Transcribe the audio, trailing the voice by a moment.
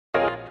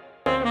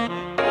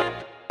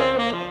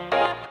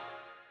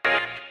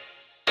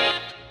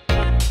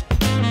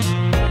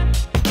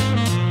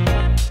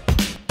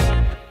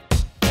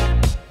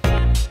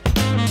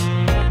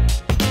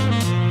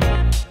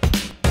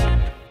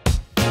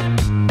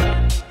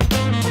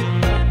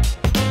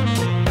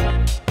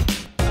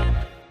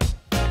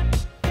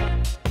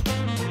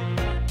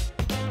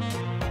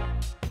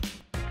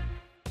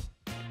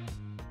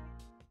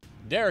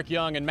Derek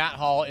Young and Matt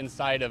Hall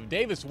inside of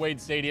Davis-Wade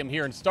Stadium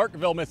here in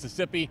Starkville,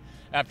 Mississippi,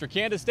 after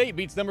Kansas State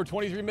beats number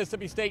 23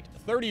 Mississippi State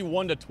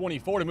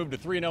 31-24 to move to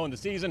 3-0 in the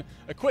season.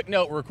 A quick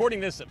note, we're recording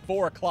this at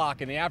 4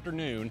 o'clock in the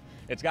afternoon.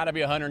 It's got to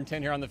be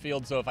 110 here on the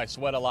field, so if I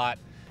sweat a lot,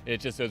 it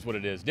just is what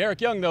it is. Derek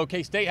Young, though,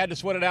 K-State had to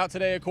sweat it out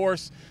today, of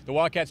course. The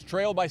Wildcats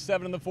trailed by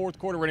 7 in the fourth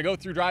quarter. We're going to go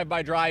through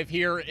drive-by-drive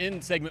here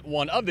in segment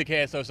 1 of the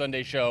KSO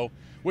Sunday Show,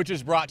 which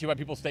is brought to you by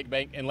People's State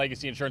Bank and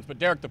Legacy Insurance. But,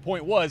 Derek, the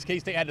point was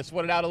K-State had to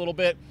sweat it out a little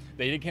bit.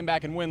 They did come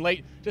back and win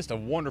late. Just a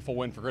wonderful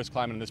win for Coach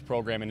Klieman in this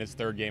program in his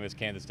third game as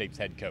Kansas State's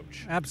head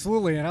coach.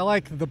 Absolutely, and I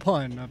like the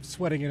pun of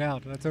sweating it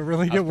out. That's a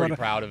really good one.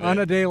 Proud of it. On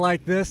a day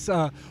like this.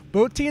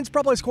 Both teams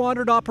probably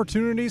squandered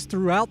opportunities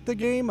throughout the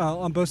game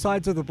on both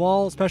sides of the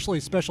ball, especially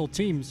special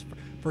teams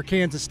for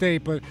Kansas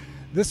State. But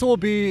this will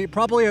be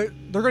probably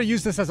they're going to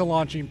use this as a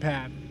launching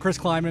pad. Coach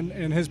Klieman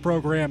and his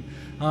program,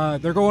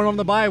 they're going on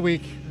the bye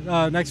week.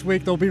 Next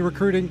week they'll be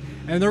recruiting,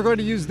 and they're going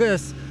to use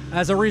this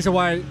as a reason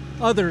why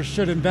others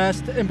should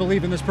invest and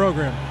believe in this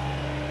program.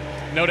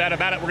 No doubt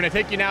about it. We're going to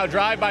take you now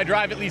drive by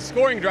drive, at least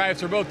scoring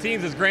drives for both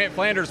teams as Grant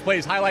Flanders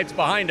plays highlights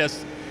behind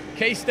us.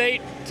 K-State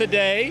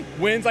today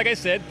wins, like I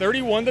said,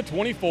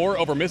 31-24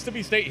 over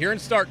Mississippi State here in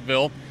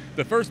Starkville.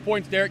 The first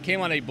points, Derek,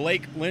 came on a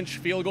Blake Lynch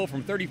field goal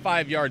from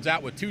 35 yards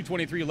out with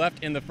 2:23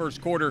 left in the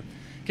first quarter.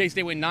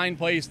 K-State went 9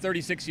 plays,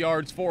 36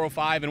 yards,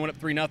 405, and went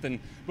up 3-0.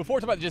 Before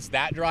we talk about just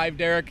that drive,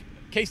 Derek,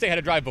 K-State had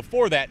a drive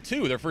before that,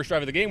 too, their first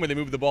drive of the game where they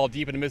moved the ball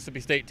deep into Mississippi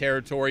State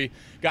territory,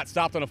 got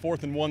stopped on a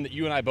 4th and 1 that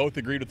you and I both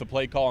agreed with the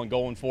play call and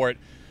going for it.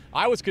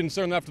 I was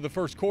concerned after the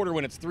first quarter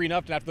when it's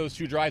 3-0 and after those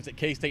two drives that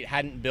K-State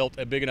hadn't built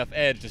a big enough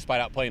edge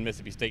despite outplaying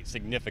Mississippi State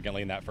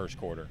significantly in that first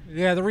quarter.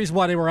 Yeah, the reason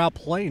why they were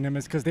outplaying them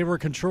is because they were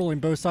controlling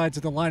both sides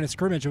of the line of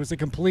scrimmage. It was a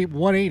complete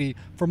 180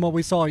 from what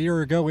we saw a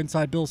year ago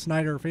inside Bill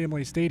Snyder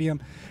Family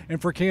Stadium.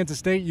 And for Kansas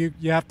State,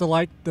 you have to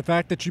like the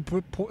fact that you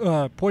put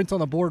points on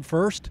the board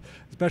first,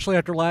 especially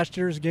after last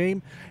year's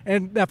game.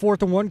 And that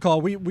 4th and 1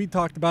 call, we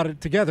talked about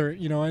it together,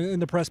 in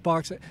the press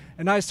box.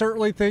 And I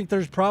certainly think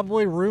there's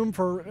probably room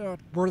for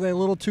were they a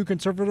little too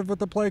conservative with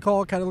the play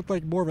call? Kind of looked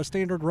like more of a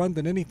standard run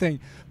than anything.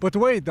 But the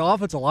way the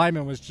offensive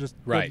lineman was just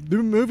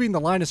moving the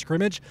line of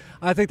scrimmage,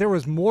 I think there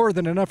was more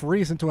than enough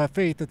reason to have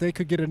faith that they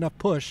could get enough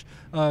push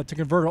to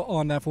convert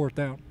on that 4th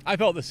down. I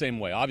felt the same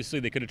way. Obviously,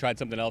 they could have tried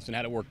something else and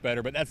had it work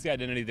better, but that's the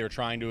identity they're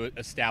trying to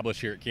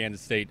establish here at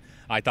Kansas State.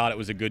 I thought it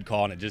was a good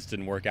call, and it just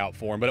didn't work out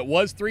for them. But it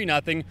was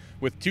 3-0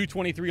 with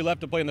 2:23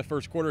 left to play in the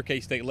first quarter.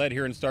 K-State led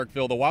here in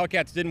Starkville. The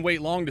Wildcats didn't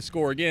wait long to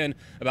score again.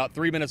 About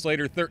 3 minutes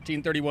later,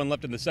 13:31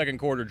 left in the second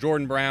quarter.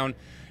 Jordan Brown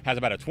has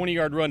about a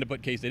 20-yard run to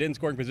put K-State in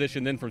scoring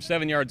position. Then from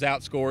 7 yards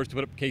out scores to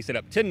put K-State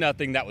up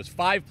 10-0. That was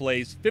 5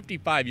 plays,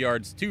 55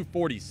 yards,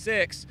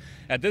 246.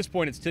 At this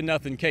point, it's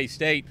 10-0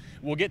 K-State.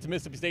 We'll get to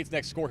Mississippi State's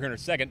next score here in a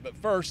second. But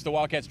first, the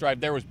Wildcats drive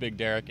there was big,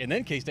 Derek. And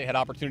then K-State had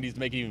opportunities to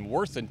make it even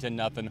worse than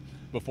 10-0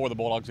 before the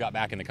Bulldogs got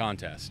back in the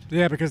contest.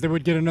 Yeah, because they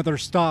would get another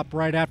stop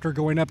right after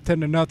going up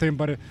 10-0,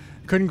 but it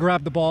couldn't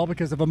grab the ball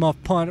because of a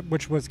muff punt,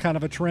 which was kind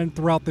of a trend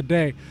throughout the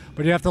day.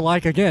 But you have to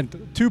again,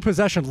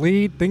 2-possession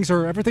lead.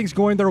 Everything's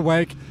going their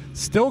way.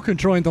 Still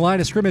controlling the line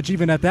of scrimmage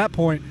even at that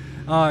point.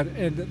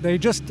 And they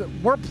just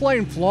weren't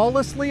playing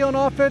flawlessly on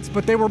offense,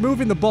 but they were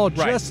moving the ball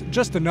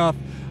just enough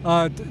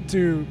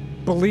to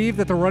believe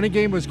that the running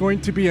game was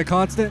going to be a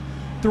constant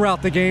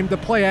throughout the game. The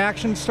play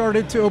action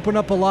started to open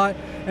up a lot,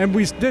 and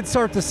we did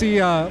start to see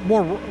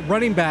more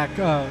running back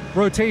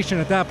rotation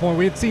at that point.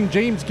 We had seen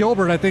James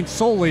Gilbert, I think,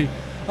 solely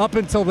up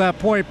until that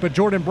point, but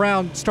Jordan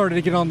Brown started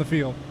to get on the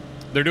field.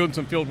 They're doing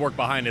some field work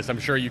behind us. I'm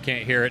sure you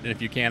can't hear it, and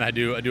if you can, I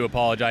do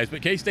apologize.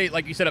 But K-State,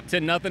 like you said, up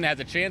 10-0, has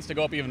a chance to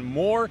go up even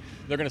more.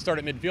 They're going to start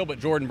at midfield, but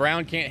Jordan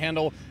Brown can't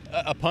handle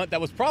a punt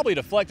that was probably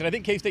deflected. I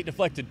think K-State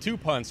deflected 2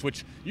 punts,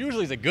 which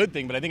usually is a good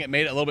thing, but I think it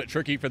made it a little bit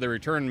tricky for the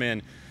return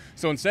men.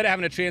 So instead of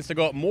having a chance to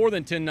go up more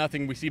than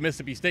 10-0, we see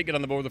Mississippi State get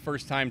on the board the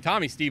first time.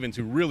 Tommy Stevens,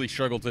 who really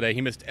struggled today,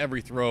 he missed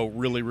every throw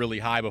really, really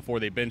high before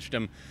they benched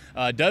him,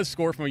 does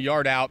score from a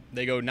yard out.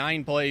 They go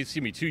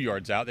 2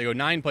 yards out. They go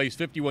 9 plays,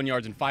 51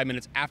 yards in 5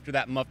 minutes after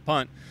that muff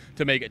punt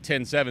to make it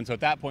 10-7. So at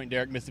that point,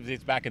 Derek, Mississippi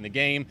State's back in the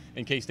game,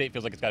 and K-State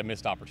feels like it's got a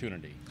missed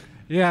opportunity.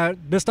 Yeah,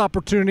 missed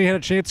opportunity, had a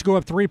chance to go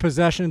up 3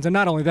 possessions, and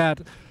not only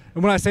that,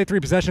 and when I say 3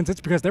 possessions,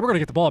 it's because they were going to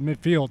get the ball at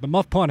midfield. The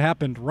muff punt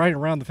happened right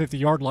around the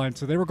 50-yard line,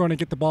 so they were going to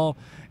get the ball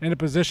in a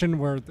position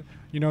where,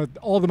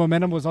 all the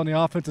momentum was on the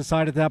offensive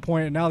side at that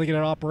point, and now they get to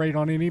operate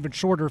on an even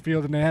shorter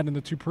field than they had in the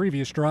 2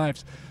 previous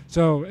drives.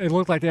 So it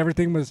looked like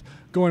everything was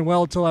going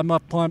well until that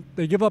muff punt.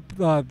 They give up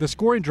the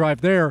scoring drive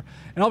there,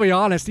 and I'll be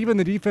honest, even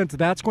the defense,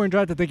 that scoring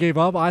drive that they gave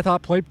up, I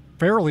thought played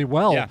fairly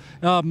well.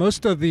 Yeah.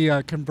 Most of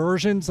the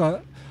conversions,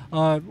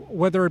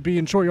 whether it be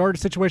in short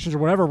yardage situations or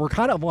whatever, were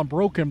kind of on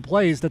broken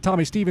plays that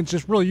Tommy Stevens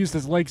just really used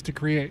his legs to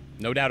create.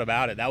 No doubt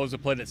about it. That was a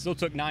play that still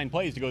took 9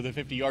 plays to go to the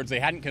 50 yards. They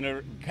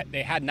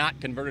had not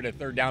converted a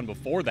 3rd down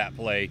before that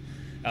play,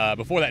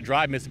 before that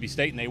drive, Mississippi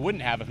State, and they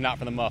wouldn't have if not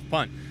for the muff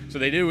punt. So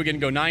they do again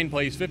go 9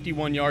 plays,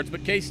 51 yards,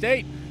 but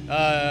K-State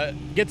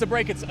gets a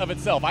break of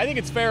itself. I think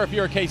it's fair if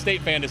you're a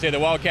K-State fan to say the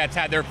Wildcats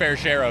had their fair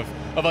share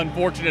of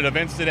unfortunate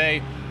events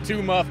today.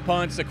 2 muff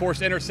punts, of course,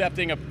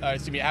 having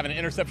an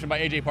interception by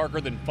A.J.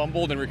 Parker, then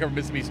fumbled and recovered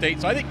Mississippi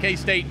State. So I think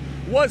K-State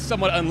was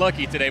somewhat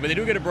unlucky today, but they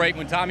do get a break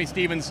when Tommy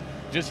Stevens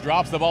just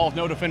drops the ball with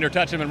no defender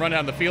touching him and run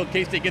down the field.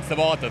 K-State gets the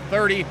ball at the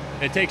 30.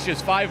 It takes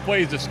just 5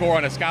 plays to score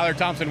on a Skylar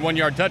Thompson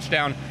 1-yard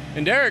touchdown.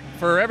 And Derek,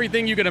 for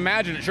everything you can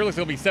imagine, it sure looks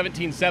like it'll be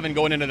 17-7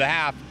 going into the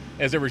half,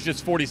 as there was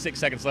just 46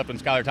 seconds left when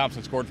Skylar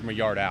Thompson scored from a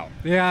yard out.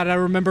 Yeah, and I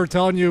remember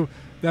telling you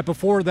that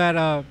before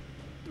that,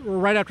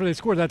 right after they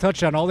scored that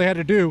touchdown, all they had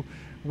to do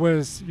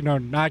was,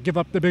 not give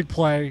up the big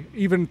play.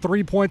 Even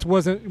 3 points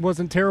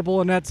wasn't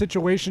terrible in that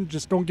situation.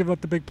 Just don't give up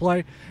the big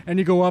play, and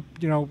you go up,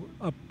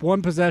 up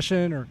one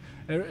possession, or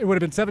it would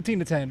have been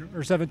 17-10 or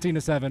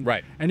 17-7.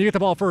 Right. And you get the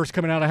ball first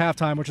coming out of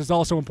halftime, which is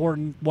also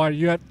important. Why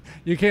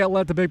you can't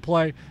let the big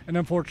play, and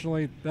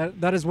unfortunately,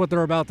 that is what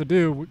they're about to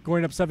do,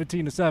 going up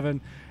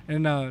 17-7,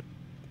 and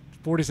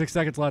 46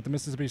 seconds left, and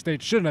Mississippi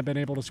State shouldn't have been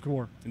able to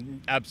score.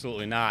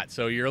 Absolutely not.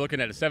 So you're looking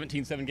at a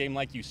 17-7 game,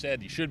 like you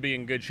said. You should be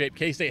in good shape.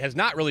 K-State has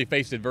not really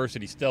faced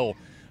adversity still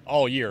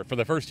all year. For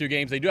the first 2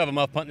 games, they do have a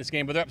muff punt in this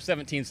game, but they're up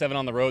 17-7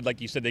 on the road. Like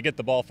you said, they get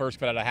the ball first,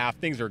 cut out of half.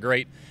 Things are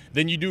great.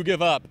 Then you do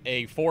give up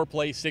a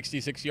 4-play,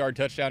 66-yard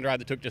touchdown drive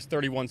that took just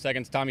 31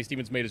 seconds. Tommy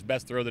Stevens made his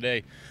best throw of the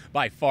day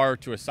by far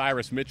to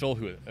Cyrus Mitchell,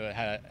 who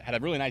had a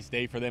really nice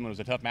day for them. It was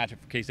a tough matchup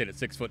for K-State at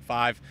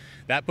 6'5".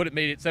 That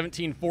made it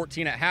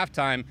 17-14 at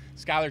halftime.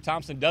 Skylar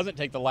Thompson doesn't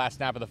take the last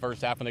snap of the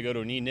first half when they go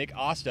to a knee. Nick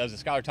Oss does.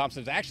 Skylar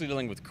Thompson is actually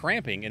dealing with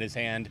cramping in his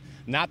hand,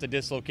 not the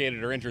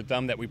dislocated or injured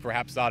thumb that we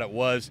perhaps thought it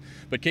was.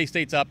 But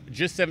K-State's up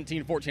just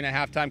 17-14 at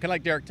halftime, kind of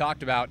like Derek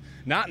talked about,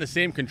 not in the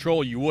same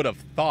control you would have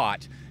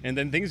thought. And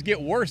then things get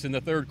worse in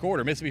the third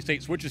quarter. Mississippi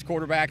State switches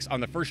quarterbacks on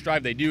the first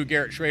drive. They do.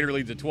 Garrett Schrader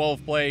leads a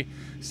 12-play,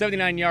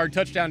 79-yard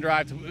touchdown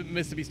drive to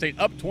Mississippi State,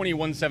 up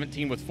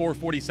 21-17 with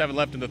 4:47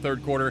 left in the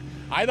third quarter.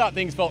 I thought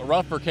things felt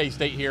rough for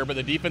K-State here, but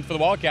the defense for the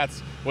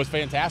Wildcats was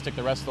fantastic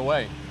the rest of the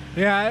way.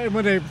 Yeah, and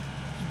when they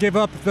give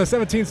up the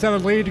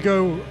 17-7 lead to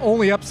go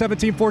only up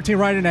 17-14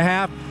 right in a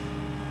half,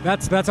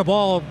 that's a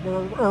ball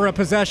or a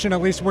possession,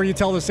 at least where you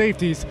tell the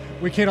safeties,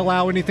 we can't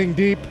allow anything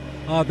deep.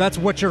 That's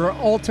what you're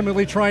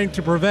ultimately trying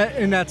to prevent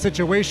in that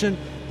situation.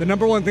 The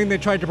number one thing they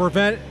tried to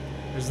prevent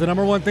is the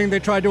number one thing they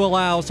tried to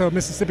allow. So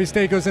Mississippi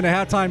State goes into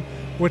halftime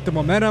with the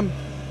momentum.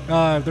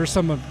 There's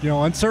some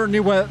uncertainty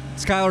what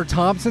Skylar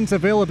Thompson's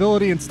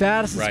availability and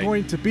status is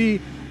going to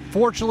be.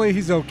 Fortunately,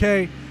 he's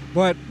okay,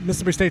 but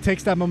Mississippi State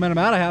takes that momentum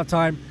out of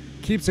halftime,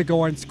 keeps it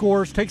going,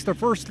 scores, takes their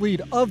first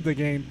lead of the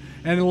game.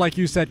 And like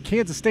you said,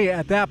 Kansas State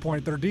at that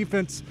point, their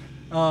defense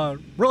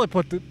really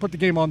put the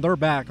game on their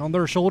back, on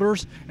their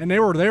shoulders, and they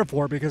were there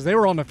for it because they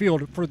were on the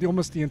field for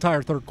almost the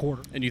entire third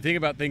quarter. And you think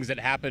about things that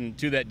happened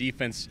to that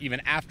defense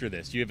even after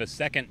this. You have a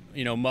second,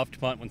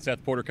 muffed punt when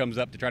Seth Porter comes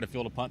up to try to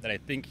field a punt that I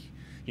think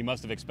he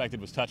must have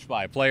expected was touched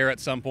by a player at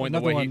some point.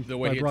 The way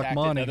he attacked it,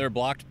 another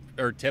blocked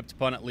or tipped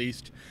punt at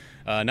least.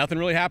 Nothing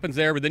really happens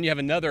there, but then you have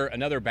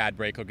another bad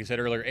break. Like you said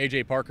earlier,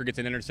 A.J. Parker gets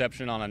an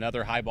interception on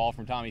another high ball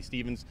from Tommy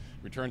Stevens,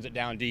 returns it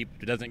down deep.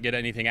 Doesn't get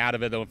anything out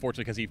of it, though,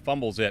 unfortunately, because he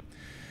fumbles it.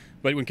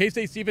 But when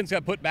K-State Stevens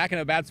got put back in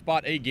a bad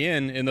spot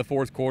again in the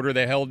fourth quarter,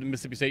 they held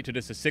Mississippi State to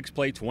just a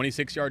 6-play,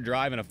 26-yard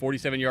drive and a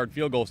 47-yard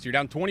field goal. So you're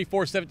down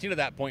 24-17 at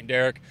that point,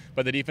 Derek.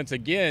 But the defense,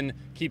 again,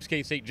 keeps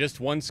K-State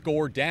just one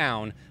score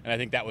down, and I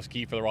think that was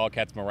key for the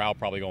Wildcats' morale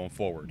probably going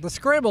forward. The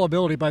scramble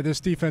ability by this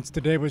defense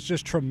today was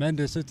just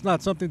tremendous. It's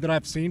not something that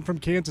I've seen from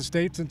Kansas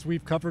State since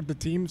we've covered the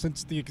team,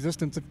 since the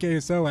existence of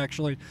KSO,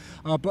 actually.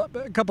 But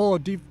a couple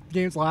of deep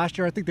games last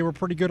year, I think they were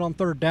pretty good on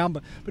third down,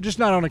 but just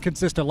not on a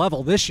consistent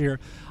level this year.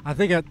 I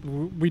think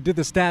we did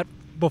the stat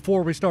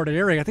before we started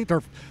airing. I think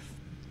their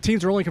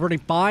teams are only converting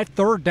 5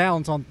 third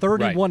downs on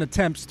 31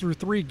 attempts through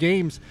 3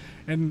 games.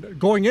 And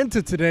going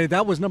into today,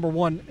 that was number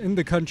 1 in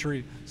the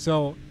country.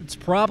 So it's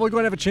probably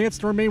going to have a chance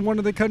to remain one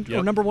of the country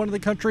or number 1 in the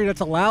country.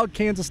 That's allowed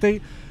Kansas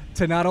State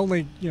to not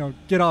only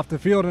get off the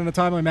field in a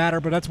timely manner,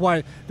 but that's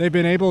why they've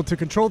been able to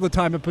control the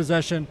time of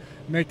possession,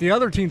 make the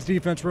other team's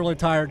defense really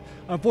tired.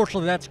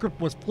 Unfortunately, that script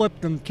was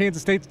flipped, and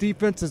Kansas State's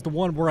defense is the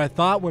one where I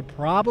thought would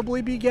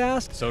probably be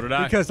gassed. So did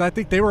I. Because I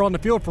think they were on the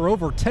field for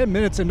over 10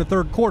 minutes in the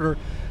third quarter.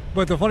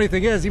 But the funny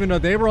thing is, even though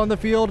they were on the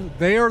field,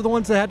 they are the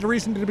ones that had the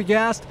reason to be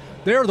gassed.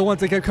 They're the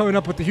ones that kept coming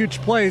up with the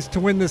huge plays to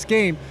win this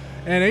game.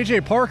 And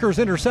A.J. Parker's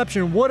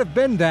interception would have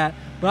been that,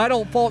 but I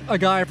don't fault a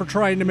guy for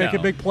trying to make a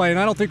big play, and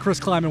I don't think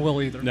Coach Klieman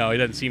will either. No, he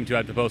doesn't seem to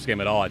at the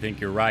postgame at all. I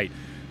think you're right.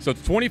 So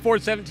it's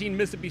 24-17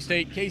 Mississippi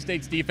State.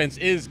 K-State's defense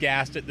is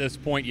gassed at this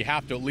point. You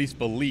have to at least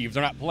believe.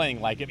 They're not playing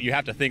like it, but you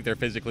have to think they're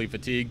physically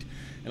fatigued.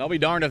 And I'll be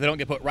darned if they don't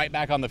get put right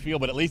back on the field,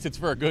 but at least it's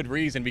for a good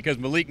reason, because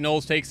Malik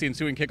Knowles takes the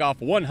ensuing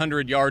kickoff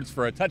 100 yards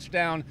for a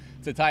touchdown.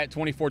 to tie it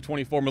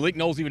 24-24. Malik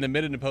Knowles even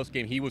admitted in the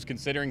postgame he was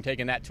considering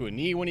taking that to a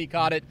knee when he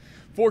caught it.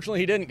 Fortunately,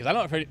 he didn't, because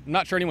I'm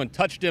not sure anyone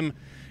touched him.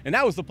 And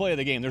that was the play of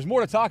the game. There's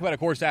more to talk about, of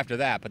course, after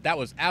that, but that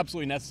was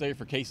absolutely necessary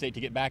for K-State to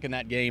get back in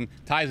that game.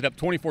 Ties it up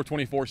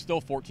 24-24,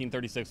 still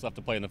 14:36 left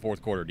to play in the fourth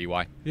quarter,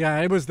 DY.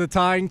 Yeah, it was the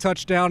tying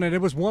touchdown, and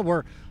it was one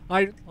where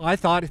I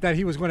thought that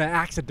he was going to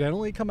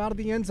accidentally come out of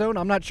the end zone.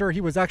 I'm not sure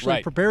he was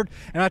actually prepared,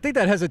 and I think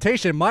that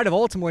hesitation might have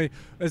ultimately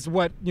is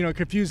what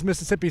confused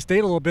Mississippi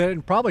State a little bit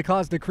and probably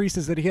caused the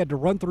creases that he had to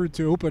run through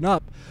to open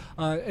up,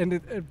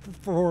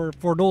 for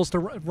Knowles to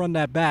run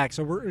that back.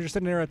 So we're just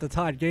sitting there at the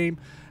tied game.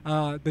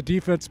 The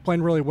defense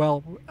playing really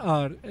well.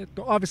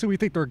 Obviously, we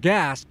think they're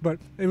gassed, but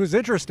it was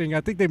interesting. I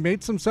think they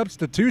made some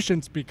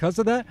substitutions because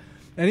of that.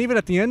 And even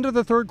at the end of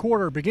the third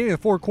quarter, beginning of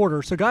the fourth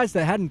quarter, so guys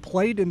that hadn't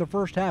played in the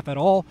first half at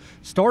all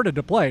started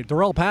to play.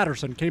 Darrell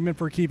Patterson came in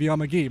for Kevion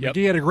McGee. Yep.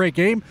 McGee had a great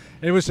game.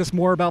 It was just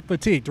more about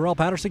fatigue. Darrell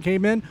Patterson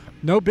came in.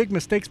 No big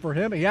mistakes for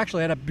him. He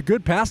actually had a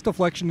good pass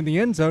deflection in the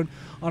end zone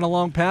on a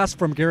long pass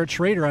from Garrett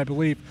Schrader, I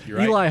believe. You're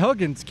right. Eli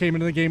Huggins came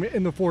into the game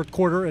in the fourth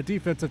quarter, a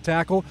defensive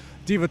tackle.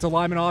 Defensive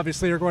linemen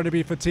obviously are going to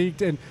be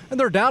fatigued, and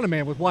they're down a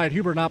man with Wyatt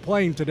Huber not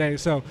playing today.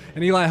 So,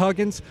 and Eli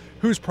Huggins,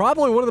 who's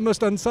probably one of the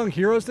most unsung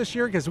heroes this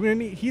year, because when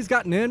he's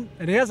gotten in,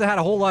 and he hasn't had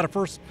a whole lot of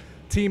first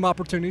team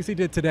opportunities he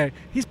did today.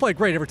 He's played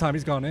great every time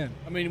he's gone in.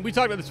 I mean, we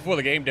talked about this before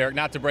the game, Derek,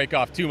 not to break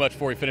off too much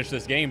before we finish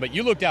this game, but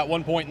you looked at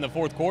one point in the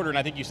fourth quarter, and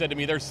I think you said to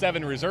me there's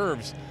 7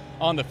 reserves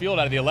on the field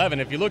out of the 11.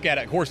 If you look at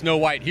it, of course, no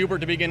Wyatt Huber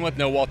to begin with,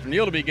 no Walter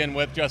Neal to begin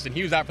with, Justin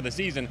Hughes out for the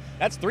season.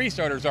 That's 3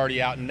 starters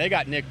already out, and they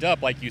got nicked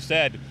up, like you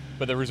said,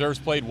 but the reserves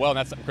played well, and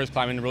that's something Chris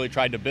Klieman really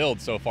tried to build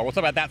so far. We'll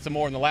talk about that some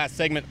more in the last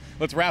segment.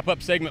 Let's wrap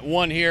up segment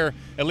 1 here,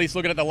 at least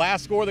looking at the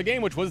last score of the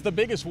game, which was the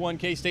biggest one.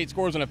 K-State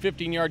scores on a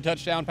 15-yard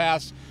touchdown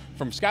pass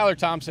from Skylar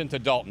Thompson to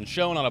Dalton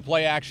Schoen on a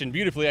play action,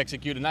 beautifully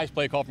executed. Nice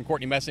play call from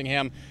Courtney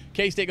Messingham.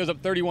 K-State goes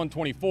up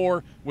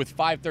 31-24 with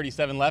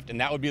 5:37 left, and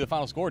that would be the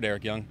final score,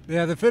 Derek Young.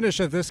 Yeah, the finish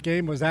of this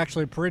game was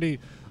actually pretty,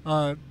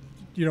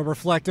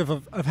 reflective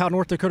of how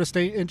North Dakota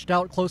State inched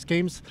out close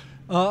games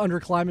under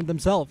Klieman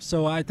themselves.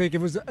 So I think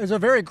it was a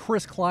very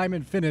Chris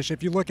Klieman finish.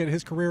 If you look at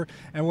his career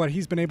and what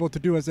he's been able to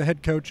do as a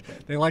head coach,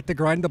 they like to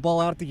grind the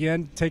ball out at the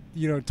end,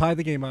 tie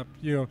the game up,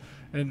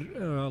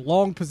 and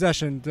long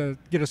possession to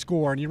get a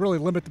score, and you really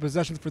limit the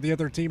possessions for the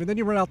other team, and then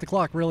you run out the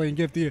clock really and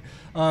give the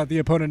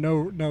opponent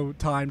no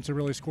time to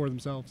really score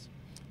themselves.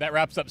 That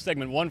wraps up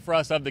segment 1 for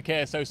us of the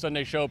KSO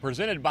Sunday Show,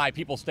 presented by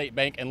People's State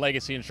Bank and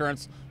Legacy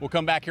Insurance. We'll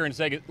come back here in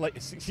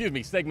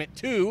segment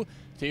 2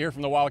 to hear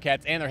from the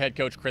Wildcats and their head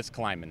coach, Chris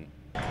Klieman.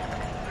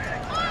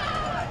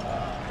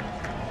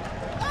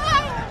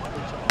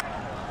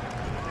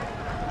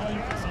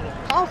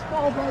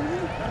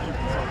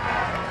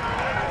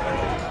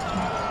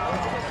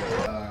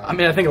 I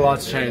mean, I think a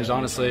lot's changed,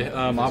 honestly.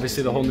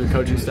 Obviously, the whole new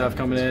coaching staff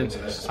coming in,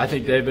 I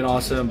think they've been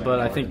awesome,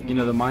 but I think, the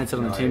mindset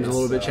on the team's a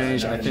little bit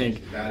changed. I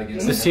think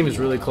this team is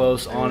really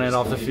close on and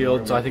off the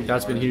field, so I think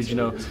that's been huge,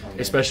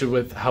 especially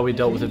with how we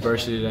dealt with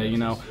adversity today.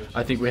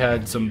 I think we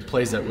had some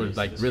plays that would,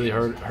 really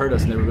hurt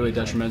us, and they were really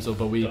detrimental,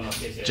 but we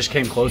just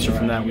came closer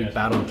from that, and we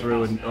battled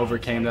through and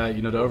overcame that.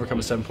 To overcome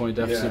a 7-point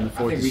deficit in the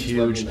fourth is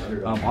huge.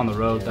 On the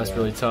road, that's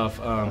really tough.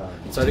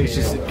 So I think it's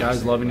just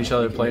guys loving each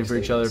other, playing for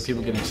each other,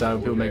 people getting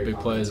excited, people make big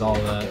plays, all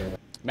of that.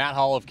 Matt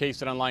Hall of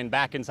K-StateOnline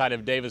back inside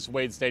of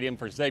Davis-Wade Stadium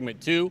for segment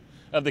 2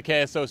 of the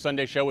KSO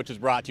Sunday Show, which is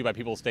brought to you by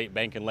People's State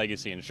Bank and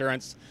Legacy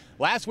Insurance.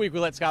 Last week, we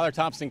let Skylar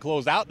Thompson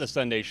close out the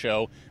Sunday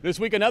Show. This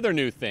week, another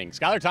new thing.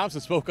 Skylar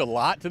Thompson spoke a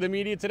lot to the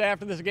media today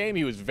after this game.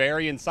 He was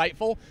very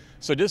insightful.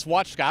 So just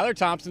watch Skylar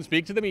Thompson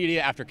speak to the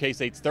media after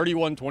K-State's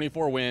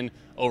 31-24 win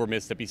over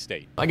Mississippi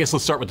State. I guess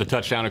let's start with the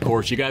touchdown, of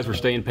course. You guys were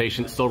staying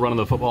patient, still running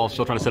the football,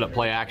 still trying to set up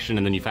play action,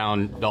 and then you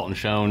found Dalton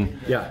Schoen.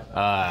 Yeah.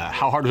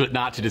 How hard was it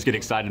not to just get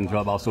excited and throw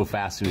the ball so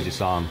fast as soon as you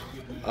saw him?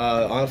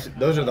 Honestly,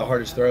 those are the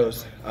hardest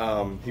throws.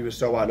 He was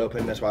so wide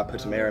open. That's why I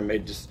put some air and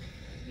made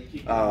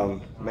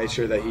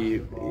sure that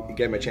he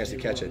gave me a chance to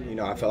catch it.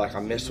 I felt like I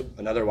missed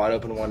another wide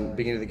open one.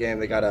 Beginning of the game,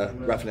 they got a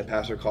roughing the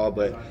passer call,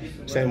 but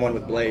same one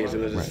with Blaze. It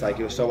was just it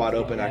was so wide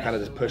open. I kind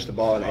of just pushed the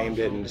ball and aimed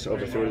it and just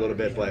overthrew it a little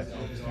bit. But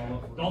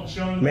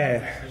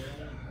man,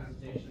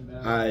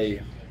 I'm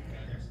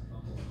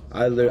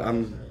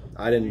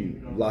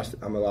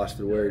a lost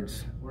for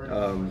words.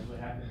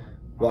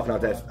 Walking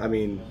out that,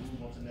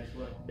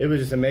 it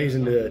was just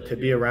amazing to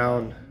be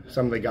around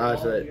some of the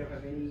guys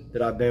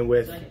that I've been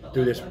with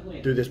through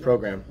this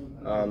program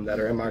that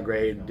are in my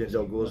grade,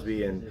 Denzel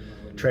Goolsby and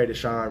Trey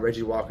Deshawn,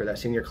 Reggie Walker, that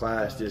senior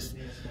class. Just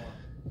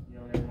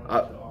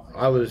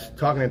I was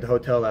talking at the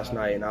hotel last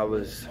night, and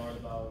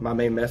my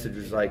main message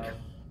was I'm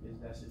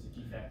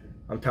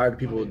tired of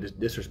people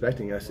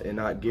disrespecting us and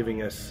not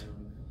giving us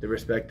the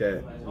respect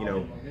that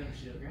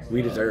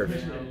we deserve.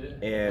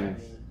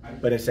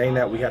 But in saying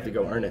that, we have to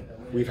go earn it.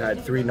 We've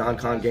had 3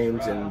 non-con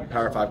games in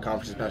Power 5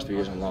 conferences the past 2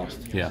 years and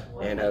lost. Yeah.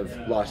 And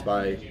have lost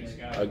by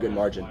a good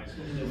margin.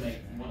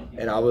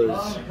 And I was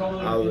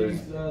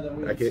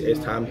like, it's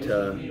time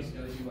to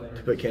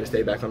put Kansas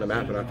State back on the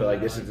map, and I feel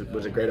like this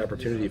was a great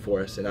opportunity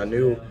for us. And I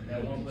knew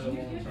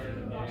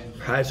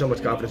I had so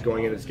much confidence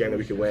going into this game that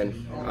we could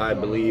win. I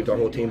believed, our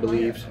whole team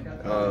believed.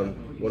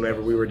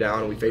 Whenever we were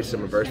down, we faced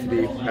some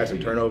adversity, had some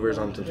turnovers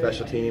on some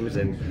special teams,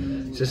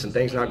 and just some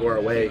things not go our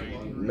way.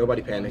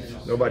 Nobody panicked.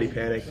 Nobody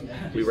panicked.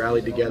 We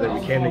rallied together. We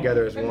came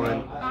together as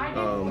one,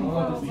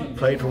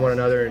 played for one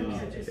another, and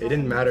it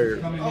didn't matter.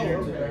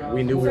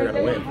 We knew we were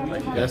going to win.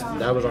 Like,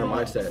 that was our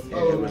mindset, and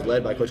it was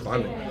led by Coach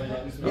Klieman.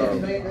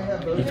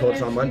 He told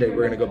us on Monday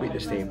we're going to go beat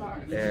this team,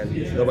 and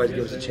nobody's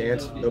giving us a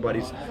chance.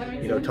 Nobody's,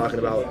 talking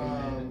about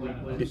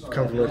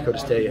come from North Dakota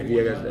State. Have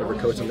you guys ever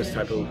coached on this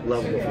type of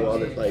level before?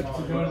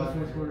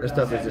 This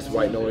stuff is just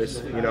white noise,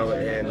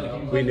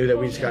 and we knew that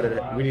we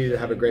needed to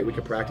have a great week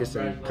of practice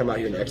and come out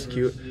here and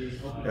execute.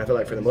 And I feel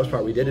like for the most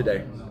part we did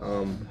today.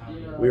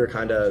 We were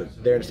kind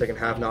of there in the second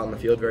half, not on the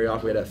field very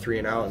often. We had a 3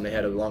 and out, and they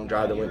had a long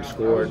drive that went and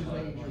scored.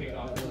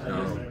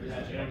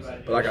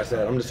 But like I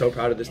said, I'm just so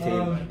proud of this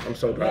team. I'm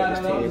so proud of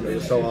this team. It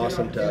was so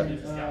awesome to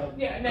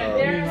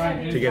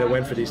get a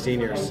win for these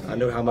seniors. I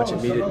know how much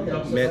it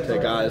meant to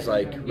guys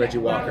like Reggie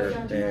Walker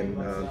and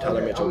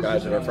Tyler Mitchell,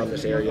 guys that are from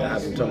this area,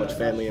 having so much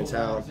family in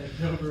town.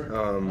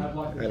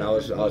 And I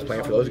was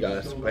playing for those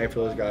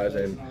guys,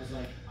 and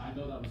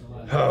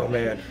oh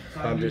man,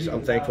 I'm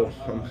thankful.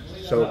 I'm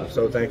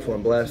so thankful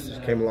and blessed.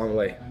 I've came a long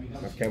way,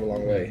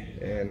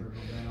 and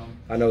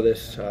I know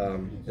this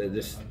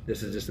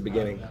is just the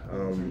beginning.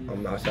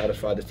 I'm not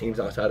satisfied. This team's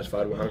not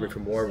satisfied. We're hungry for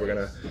more. We're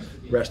gonna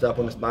rest up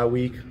on this bye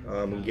week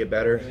and get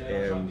better,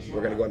 and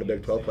we're gonna go into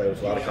Big 12 play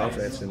with a lot of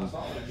confidence and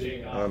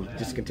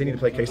just continue to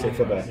play K-State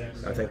football.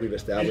 I think we've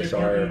established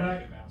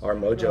our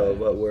mojo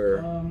of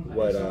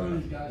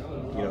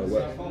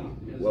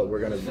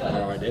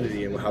our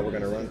identity and how we're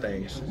gonna run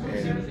things.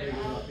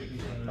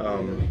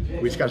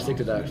 And we just got to stick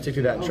to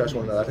that and trust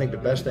one another. I think the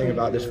best thing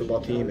about this football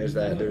team is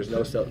that there's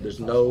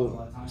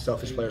no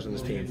selfish players on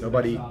this team.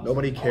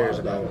 Nobody cares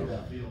about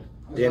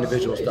the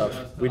individual stuff.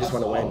 We just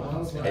want to win,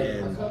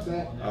 and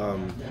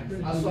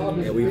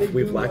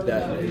we've lacked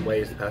that in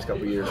ways the past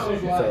couple of years.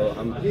 So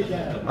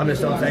I'm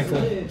just so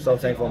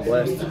thankful and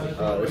blessed.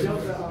 This is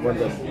one of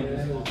the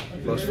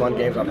most fun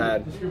games I've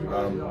had.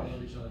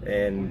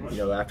 And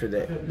after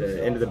the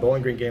end of the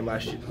Bowling Green game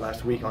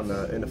last week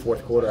in the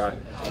fourth quarter,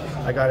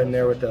 I got in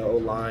there with the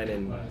O-line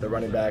and the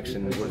running backs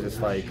and was just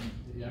like,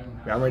 man,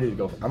 I'm ready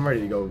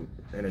to go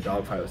in a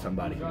dogfight with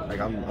somebody. Like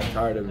I'm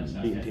tired of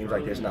beating teams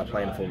like this and not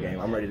playing a full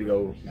game. I'm ready to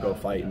go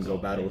fight and go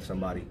battle with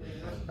somebody.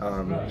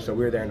 So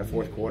we were there in the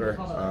fourth quarter.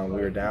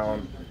 We were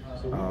down.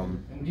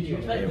 And we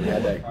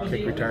had that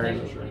kick return,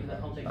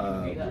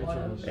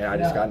 and I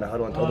just got in the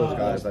huddle and told those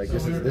guys, like,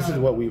 this is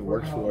what we've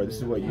worked for. This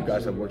is what you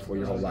guys have worked for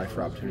your whole life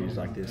for opportunities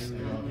like this.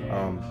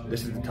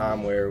 This is the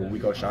time where we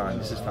go shine.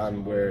 This is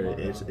time where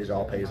it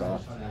all pays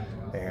off.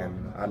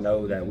 And I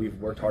know that we've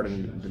worked harder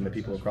than the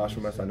people across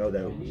from us. I know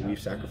that we've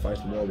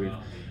sacrificed more. We've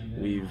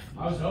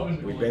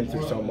been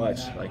through so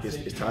much. Like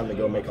it's time to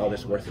go make all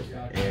this worth it.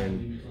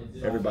 And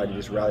everybody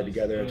just rallied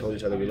together and told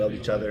each other we loved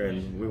each other,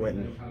 and we went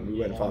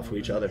and fought for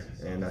each other.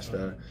 And that's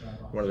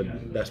one of the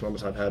best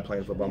moments I've had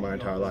playing football my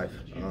entire life.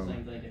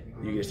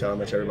 You can just tell how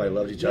much everybody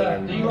loves each other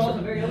and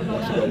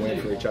wants to go win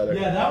for each other.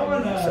 It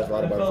says a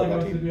lot about our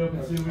football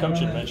team. Coach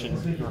had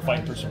mentioned you were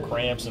fighting through some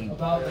cramps, and it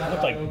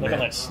looked like on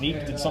that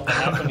sneak. Did something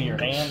happen to your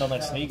hand on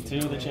that sneak too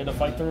that you had to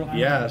fight through?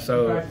 Yeah,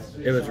 so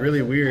it was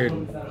really weird.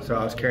 So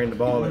I was carrying the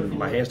ball and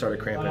my hand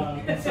started cramping.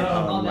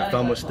 My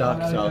thumb was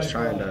stuck, so I was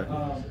trying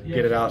to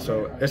get it out.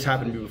 So this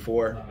happened to me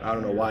before. I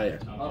don't know why,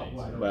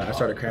 but I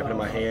started cramping in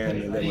my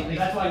hand, and then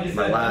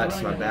my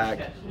lats, my back,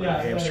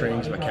 my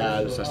hamstrings, my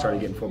calves. I started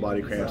getting full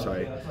body cramps. So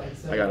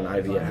I got an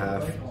IV at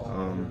half,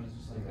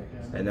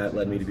 and that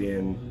led me to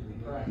being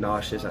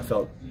nauseous. I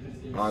felt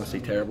honestly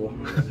terrible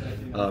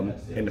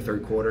in the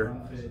third quarter,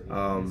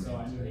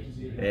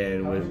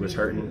 and was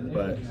hurting.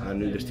 But I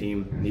knew this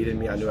team needed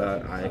me. I knew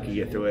I could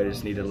get through it. I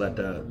just needed to let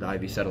the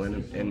IV settle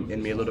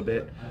in me a little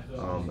bit.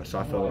 So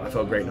I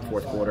felt great in the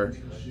fourth quarter.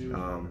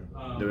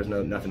 There was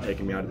nothing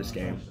taking me out of this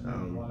game,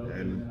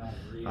 and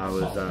I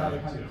was,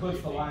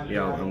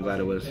 I'm glad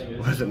it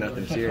wasn't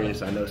nothing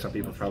serious. I know some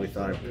people probably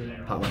thought I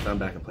popped my thumb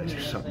back in place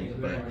or something,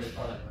 but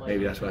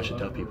maybe that's what I should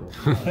tell people.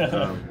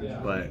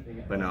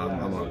 But no,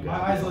 I'm all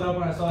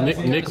good.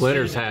 Nick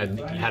Leonard's had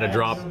a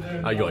drop.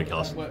 Go ahead,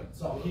 Kellis.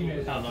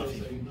 I don't know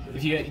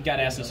if you got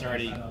asked this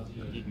already.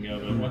 You can go,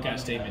 but what kind of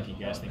statement do you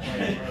guys think?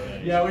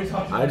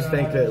 I just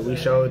think that we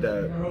showed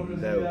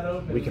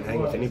that we can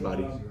hang with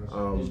anybody.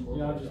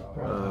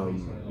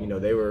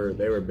 They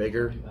were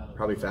bigger,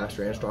 probably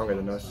faster and stronger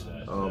than us.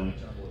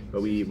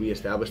 But we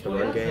established the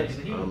run game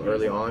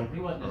early on,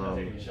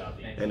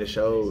 and to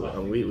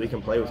show we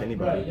can play with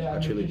anybody. I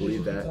truly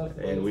believe that,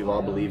 and we've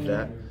all believed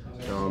that.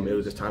 It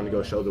was just time to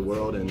go show the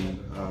world and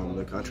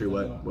the country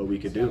what we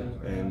could do,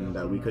 and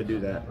that we could do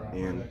that.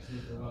 And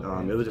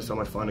it was just so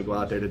much fun to go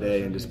out there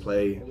today and just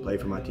play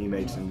for my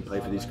teammates and play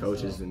for these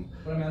coaches and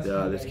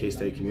this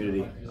K-State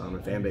community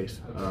and fan base.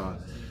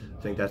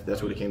 think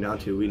that's what it came down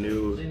to. We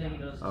knew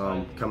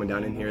coming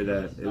down in here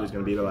that it was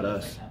going to be about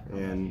us,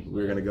 and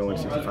we were going to go in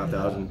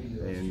 65,000,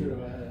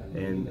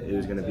 and it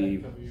was going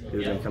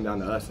to come down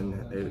to us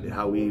and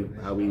how we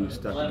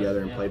stuck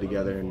together and played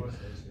together and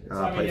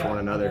played for one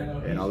another.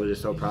 And I was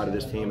just so proud of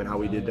this team and how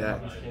we did that.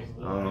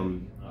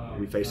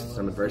 We faced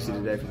some adversity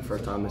today for the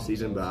first time this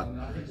season, but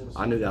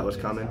I knew that was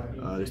coming.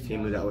 This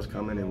team knew that was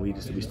coming, and we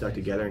stuck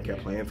together and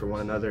kept playing for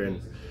one another.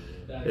 And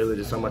it was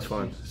just so much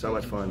fun,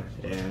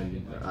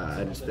 and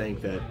I just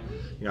think that,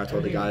 I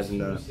told the guys I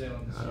was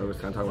kind of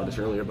talking about this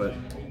earlier, but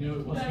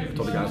I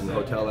told the guys in the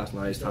hotel last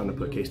night it's time to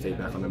put K-State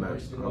back on the map.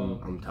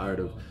 I'm tired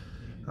of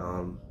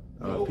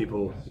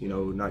people,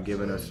 not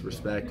giving us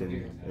respect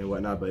and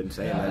whatnot, but in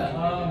saying that,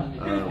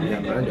 we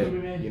haven't earned it.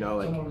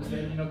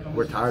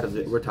 We're tired of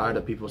it. We're tired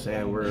of people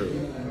saying we're,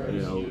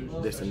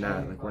 this and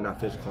that. Like, we're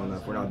not physical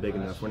enough. We're not big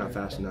enough. We're not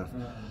fast enough.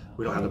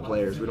 We don't have the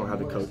players. We don't have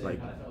the coach.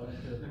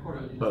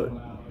 But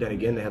then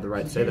again, they have the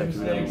right to say that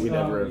because we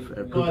never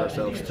have proved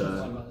ourselves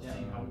for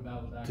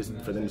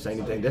them to say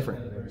anything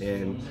different.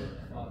 And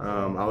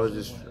I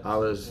was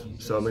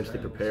so mentally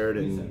prepared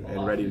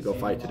and ready to go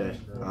fight today.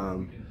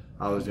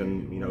 I was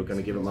going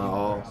to give it my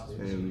all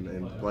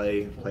and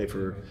play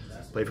for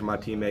my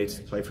teammates,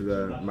 play for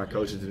my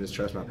coaches, and just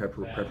trust my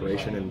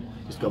preparation and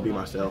just go be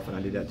myself. And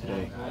I did that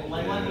today,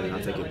 and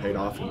I think it paid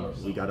off. And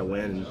we got a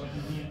win. And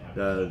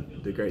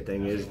the great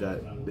thing is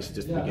that this is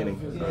just the beginning.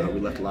 We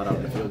left a lot out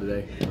on the field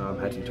today.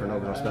 Had some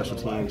turnovers on special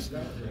teams.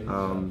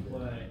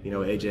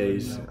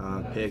 AJ's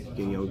pick,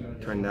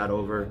 turning that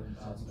over.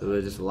 There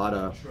was just a lot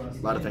of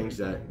things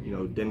that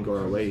didn't go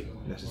our way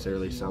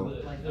necessarily. So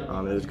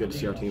it was good to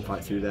see our team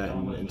fight through that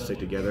and stick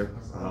together.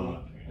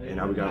 And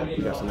now we got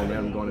some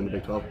momentum going into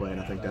Big 12 play, and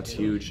I think that's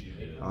huge.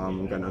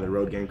 We've got another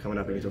road game coming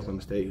up against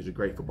Oklahoma State, who's a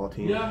great football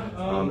team.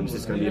 It's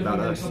just going to be about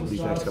us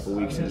these next couple of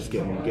weeks and just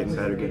getting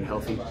better, getting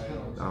healthy,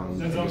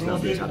 and just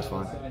not being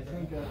satisfied.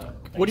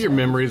 What are your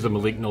memories of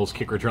Malik Knowles'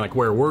 kick return? Like,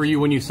 where were you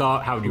when you saw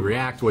it? How did you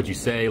react? What did you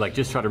say? Like,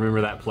 just try to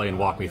remember that play and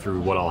walk me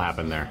through what all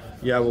happened there.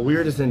 Yeah, well, we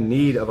were just in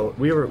need of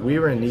we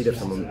were in need of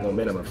some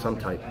momentum of some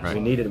type. Right.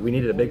 We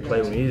needed a big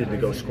play. We needed to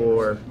go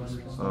score.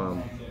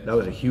 That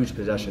was a huge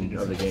possession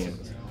of the game.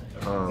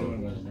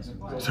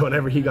 So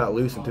whenever he got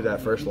loose into that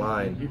first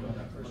line,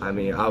 I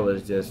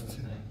was just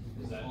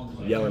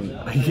yelling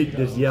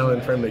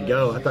for him to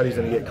go. I thought he was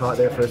going to get caught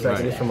there for a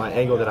second, just from my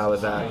angle that I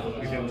was at.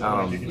 And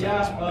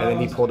then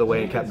he pulled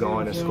away and kept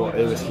going and scored.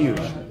 It was huge.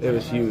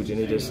 And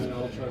he just,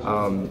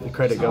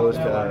 credit goes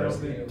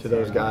to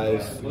those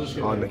guys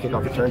on the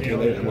kickoff return team.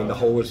 The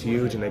hole was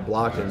huge, and they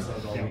blocked and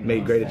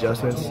made great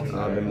adjustments.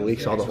 And Malik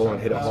saw the hole and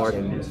hit it hard.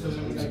 And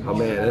oh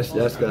man, it's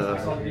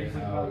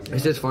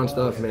just fun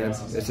stuff, man.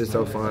 It's just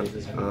so fun.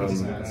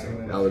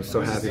 I was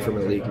so happy for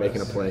Malik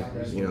making a play.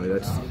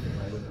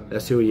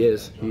 That's who he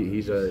is.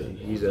 He's a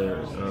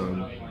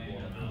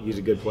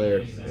good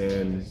player,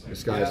 and the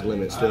sky's the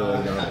limit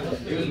still.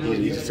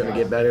 He's just going to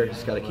get better.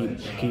 Just got to keeping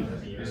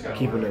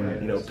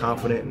him,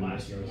 confident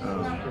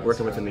and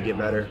working with him to get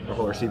better. The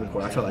whole receiving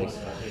corps. I felt like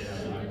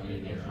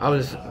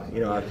I've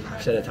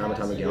said it time and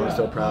time again. I was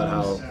so proud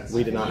how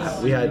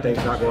we had things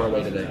not go our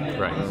way today.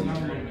 Right.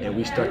 And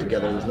we stuck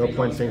together. There was no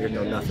pointing fingers,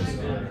 no nothing.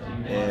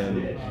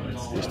 And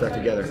we stuck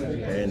together,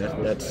 and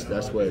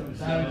that's what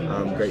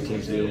great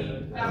teams do.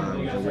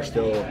 And we're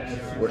still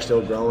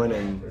growing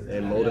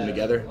and molding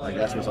together. Like,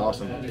 that's what's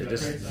awesome.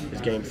 This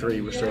is game 3.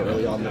 We're still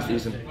early on in the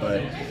season,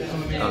 but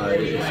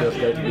it feels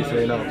great to be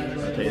 3-0. I'll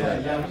tell you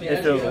that.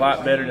 It feels a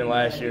lot better than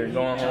last year.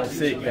 Going home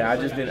sick, I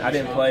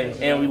didn't play,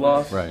 and we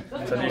lost. Right.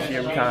 So this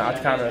year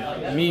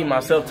me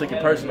myself took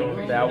it personal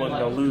that I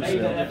wasn't gonna lose.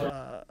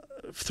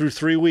 Through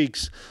 3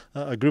 weeks,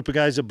 a group of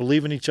guys that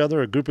believe in each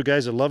other, a group of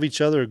guys that love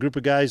each other, a group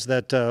of guys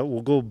that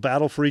will go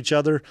battle for each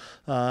other,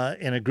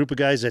 and a group of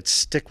guys that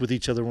stick with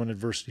each other when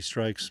adversity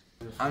strikes.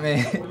 I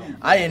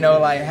didn't know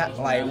like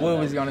what it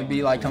was gonna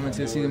be like coming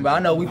to the season, but I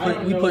know we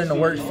put in the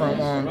work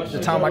from the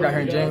time I got here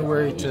in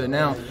January to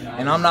now,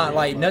 and I'm not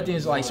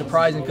nothing's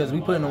surprising because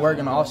we put in the work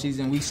in the off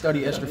season. We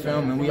studied extra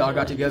film, and we all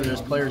got together as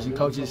players and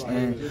coaches,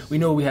 and we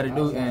knew what we had to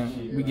do,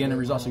 and we getting the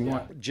results we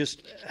want.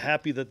 Just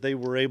happy that they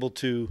were able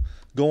to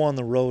go on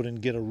the road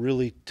and get a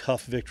really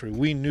tough victory.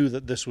 We knew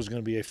that this was going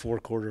to be a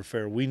 4-quarter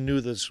affair. We knew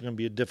this was going to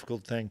be a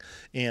difficult thing,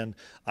 and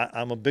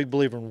I'm a big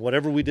believer in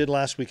whatever we did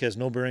last week has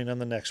no bearing on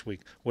the next week.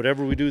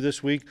 Whatever we do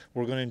this week,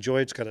 we're going to enjoy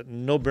it. It's got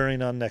no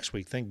bearing on next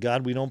week. Thank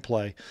God we don't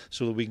play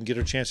so that we can get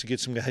our chance to get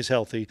some guys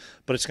healthy,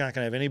 but it's not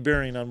going to have any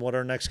bearing on what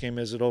our next game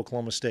is at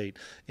Oklahoma State.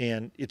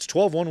 And it's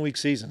 12 one-week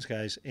seasons,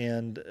 guys,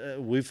 and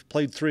we've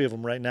played 3 of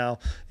them right now,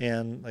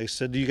 and like I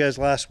said to you guys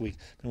last week,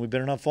 and we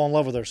better not fall in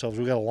love with ourselves.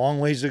 We've got a long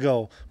ways to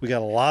go. We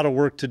got a lot of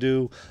work to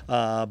do,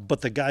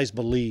 but the guys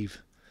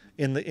believe,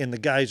 and the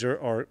guys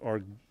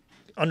are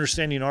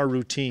understanding our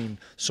routine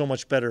so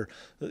much better.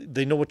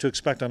 They know what to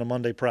expect on a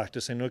Monday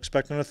practice. They know what to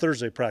expect on a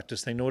Thursday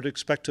practice. They know what to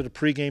expect at a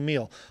pregame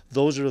meal.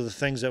 Those are the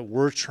things that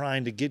we're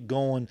trying to get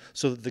going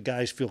so that the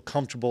guys feel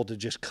comfortable to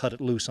just cut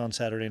it loose on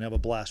Saturday and have a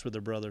blast with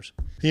their brothers.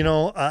 You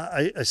know,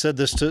 I said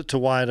this to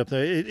Wyatt up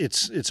there.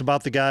 It's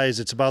about the guys.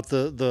 It's about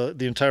the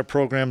entire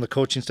program, the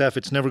coaching staff.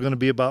 It's never going to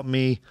be about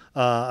me.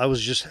 I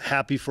was just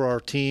happy for our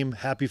team,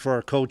 happy for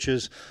our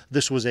coaches.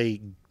 This was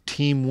a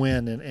team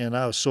win, and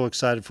I was so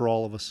excited for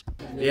all of us.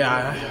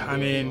 Yeah, I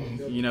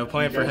mean, you know,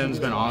 playing for him's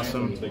been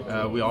awesome.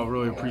 We all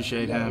really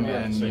appreciate him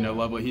and, you know,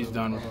 love what he's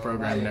done with the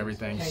program and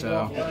everything.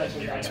 So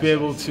to be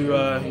able to,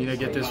 you know,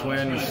 get this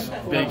win is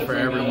big for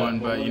everyone,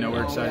 but, you know,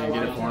 we're excited to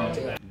get it for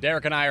him.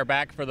 Derek and I are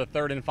back for the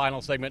third and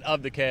final segment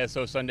of the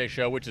KSO Sunday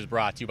Show, which is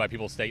brought to you by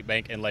People's State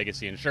Bank and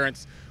Legacy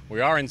Insurance. We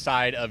are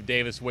inside of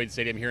Davis-Wade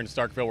Stadium here in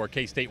Starkville, where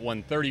K-State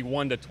won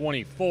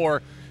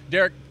 31-24.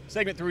 Derek,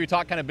 segment 3, we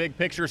talk kind of big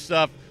picture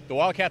stuff. The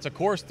Wildcats, of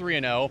course,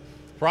 3-0,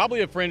 probably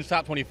a fringe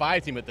top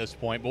 25 team at this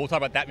point, but we'll talk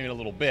about that maybe in a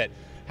little bit.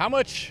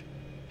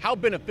 How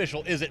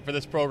beneficial is it for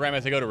this program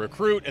as they go to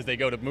recruit, as they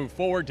go to move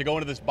forward, to go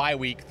into this bye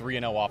week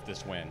 3-0 off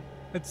this win?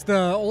 It's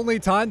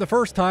the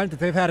first time that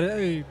they've had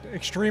an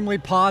extremely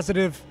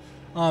positive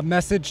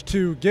message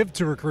to give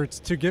to recruits,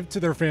 to give to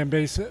their fan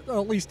base,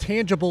 at least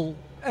tangible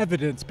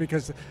evidence,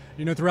 because,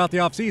 you know, throughout the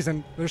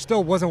offseason, there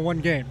still wasn't one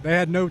game. They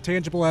had no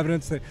tangible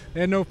evidence. They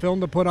had no film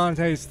to put on,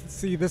 hey,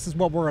 see, this is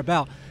what we're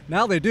about.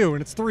 Now they do,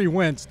 and it's 3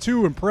 wins,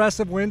 2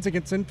 impressive wins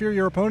against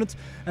inferior opponents,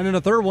 and then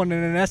a third one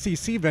in an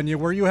SEC venue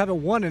where you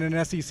haven't won in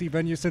an SEC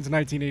venue since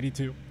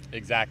 1982.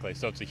 Exactly.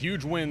 So it's a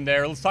huge win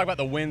there. Let's talk about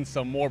the win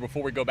some more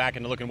before we go back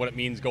and look at what it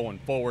means going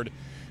forward.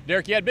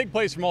 Derek, you had big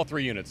plays from all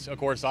 3 units. Of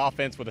course,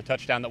 offense with a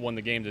touchdown that won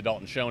the game to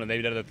Dalton Schoen, and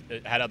they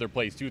had other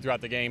plays too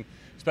throughout the game.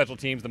 Special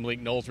teams, the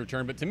Malik Knowles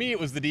return. But to me, it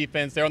was the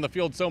defense. They're on the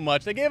field so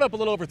much. They gave up a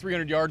little over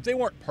 300 yards. They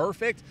weren't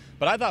perfect,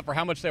 but I thought for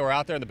how much they were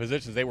out there and the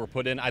positions they were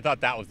put in, I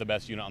thought that was the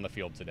best unit on the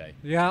field today.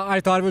 Yeah,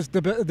 I thought it was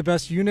the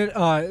best unit.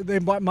 They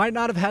might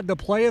not have had the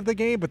play of the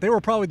game, but they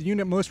were probably the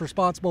unit most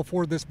responsible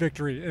for this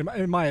victory,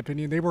 in my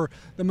opinion. They were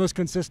the most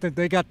consistent.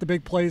 They got the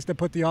big plays that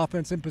put the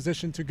offense in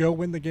position to go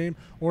win the game,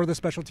 or the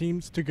special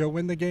teams to go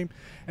win the game.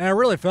 And I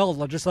really felt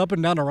like just up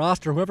and down the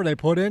roster, whoever they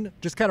put in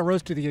just kind of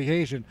rose to the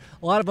occasion.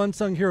 A lot of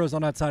unsung heroes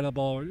on that side of the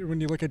ball.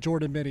 When you look at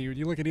Jordan Mitty, when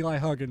you look at Eli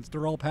Huggins,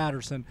 Darrell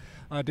Patterson,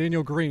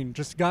 Daniel Green,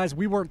 just guys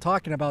we weren't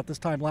talking about this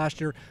time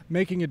last year,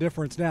 making a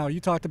difference now.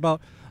 You talked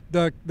about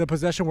the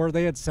possession where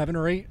they had 7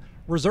 or 8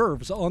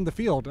 reserves on the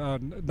field,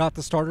 not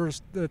the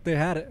starters that they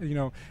had, you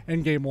know,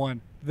 in game 1.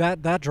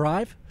 That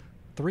drive,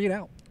 3 and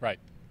out. Right.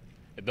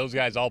 Those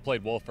guys all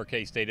played well for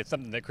K-State. It's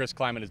something that Coach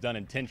Klieman has done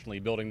intentionally,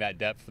 building that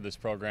depth for this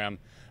program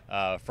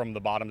from the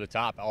bottom to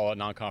top, all at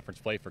non-conference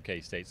play for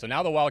K-State. So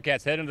now the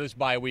Wildcats head into this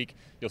bye week.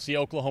 You'll see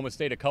Oklahoma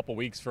State a couple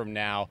weeks from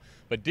now.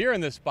 But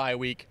during this bye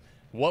week,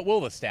 what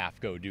will the staff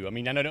go do? I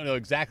mean, I don't know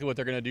exactly what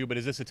they're going to do, but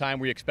is this a time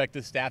where you expect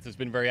this staff that's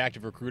been very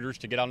active recruiters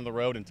to get out on the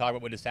road and talk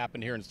about what just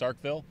happened here in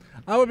Starkville?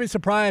 I would be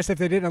surprised if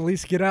they didn't at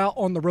least get out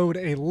on the road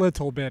a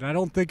little bit. I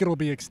don't think it'll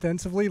be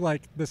extensively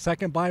like the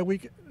second bye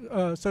week,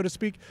 so to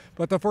speak,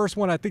 but the first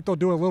one, I think they'll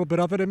do a little bit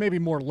of it, and maybe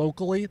more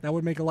locally. That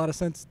would make a lot of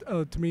sense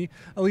to me,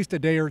 at least a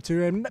day or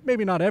two, and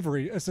maybe not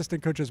every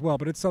assistant coach as well,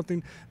 but it's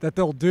something that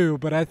they'll do.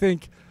 But I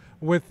think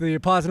with the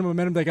positive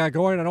momentum they got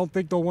going, I don't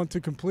think they'll want to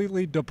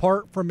completely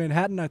depart from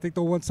Manhattan. I think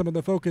they'll want some of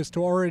the focus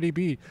to already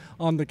be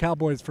on the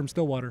Cowboys from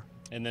Stillwater.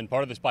 And then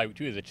part of this bye week,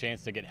 too, is a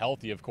chance to get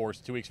healthy, of course.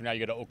 2 weeks from now, you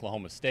go to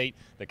Oklahoma State.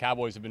 The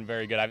Cowboys have been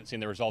very good. I haven't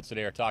seen the results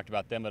today or talked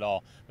about them at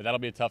all, but that'll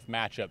be a tough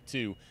matchup,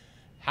 too.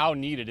 How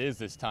needed is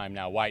this time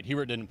now? Wyatt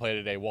Hebert didn't play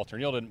today. Walter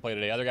Neal didn't play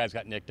today. Other guys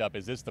got nicked up.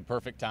 Is this the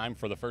perfect time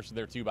for the first of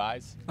their 2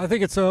 byes? I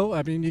think it's so.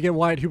 I mean, you get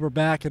Wyatt Hebert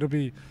back. It'll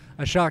be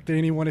a shock to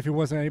anyone if he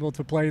wasn't able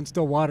to play in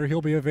Stillwater.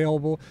 He'll be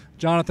available.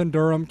 Jonathan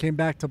Durham came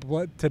back to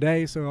play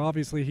today, so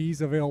obviously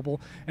he's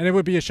available. And it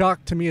would be a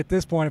shock to me at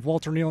this point if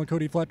Walter Neal and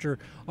Cody Fletcher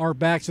are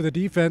back. So the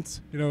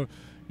defense, you know,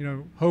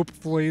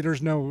 hopefully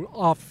there's no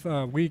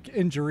off-week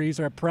injuries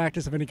or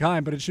practice of any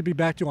kind, but it should be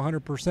back to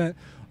 100%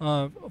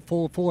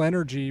 full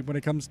energy when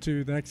it comes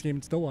to the next game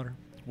in Stillwater.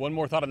 One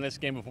more thought on this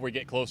game before we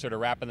get closer to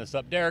wrapping this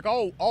up. Derek,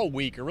 all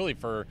week, or really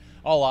for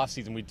all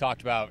offseason, we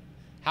talked about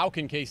how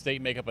can K-State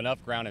make up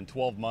enough ground in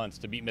 12 months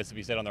to beat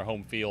Mississippi State on their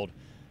home field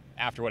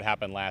after what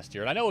happened last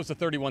year. And I know it was a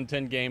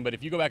 31-10 game, but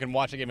if you go back and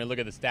watch the game and look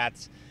at the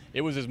stats, it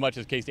was as much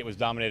as K-State was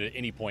dominated at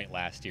any point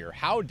last year.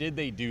 How did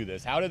they do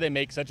this? How did they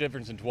make such a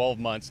difference in 12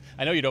 months?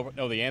 I know you don't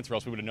know the answer,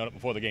 else we would have known it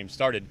before the game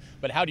started,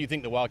 but how do you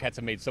think the Wildcats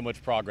have made so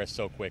much progress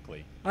so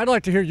quickly? I'd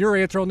like to hear your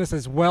answer on this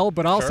as well,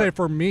 but I'll Sure. say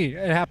for me,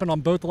 it happened on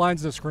both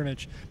lines of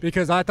scrimmage,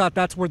 because I thought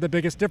that's where the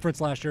biggest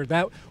difference last year.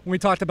 That when we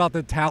talked about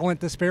the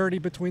talent disparity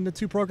between the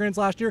 2 programs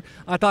last year,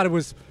 I thought it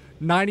was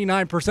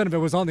 99% of it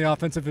was on the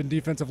offensive and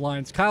defensive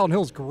lines. Kyle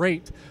Hill's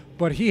great,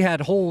 but he had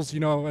holes,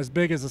 as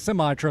big as a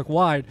semi-truck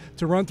wide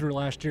to run through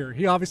last year.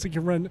 He obviously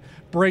can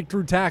break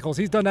through tackles.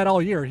 He's done that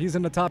all year. He's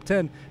in the top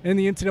 10 in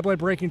the NCAA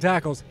breaking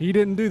tackles. He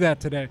didn't do that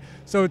today.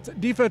 So it's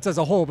defense as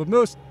a whole, but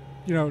most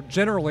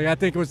generally, I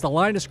think it was the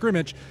line of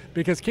scrimmage,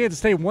 because Kansas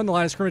State won the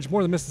line of scrimmage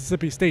more than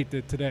Mississippi State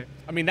did today.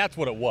 I mean, that's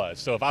what it was.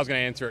 So if I was going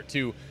to answer it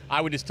too,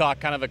 I would just talk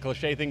kind of a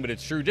cliche thing, but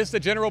it's true. Just the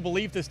general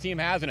belief this team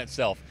has in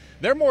itself.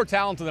 They're more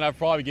talented than I've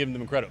probably given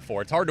them credit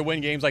for. It's hard to win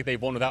games like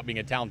they've won without being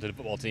a talented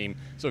football team.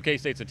 So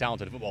K-State's a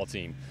talented football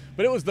team.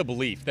 But it was the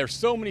belief. There's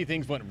so many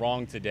things went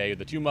wrong today.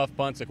 The 2 muff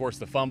punts, of course,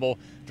 the fumble,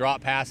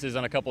 drop passes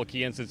on a couple of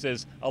key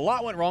instances. A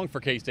lot went wrong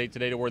for K-State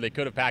today to where they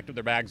could have packed up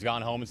their bags,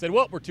 gone home, and said,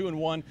 well, we're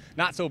 2-1.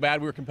 Not so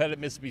bad. We were competitive at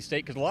Mississippi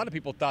State, because a lot of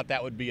people thought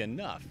that would be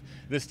enough.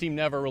 This team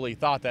never really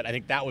thought that. I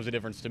think that was the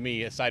difference to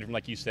me, aside from,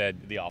 like you said,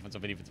 the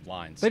offensive and defensive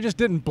lines. They just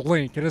didn't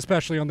blink, and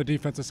especially on the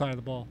defensive side of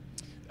the ball.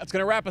 That's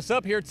going to wrap us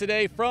up here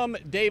today from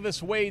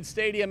Davis-Wade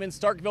Stadium in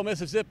Starkville,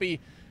 Mississippi.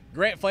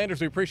 Grant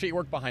Flanders, we appreciate your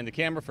work behind the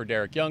camera. For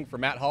Derek Young, for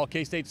Matt Hall,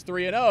 K-State's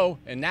 3-0,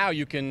 and now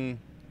you can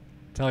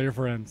tell your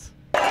friends.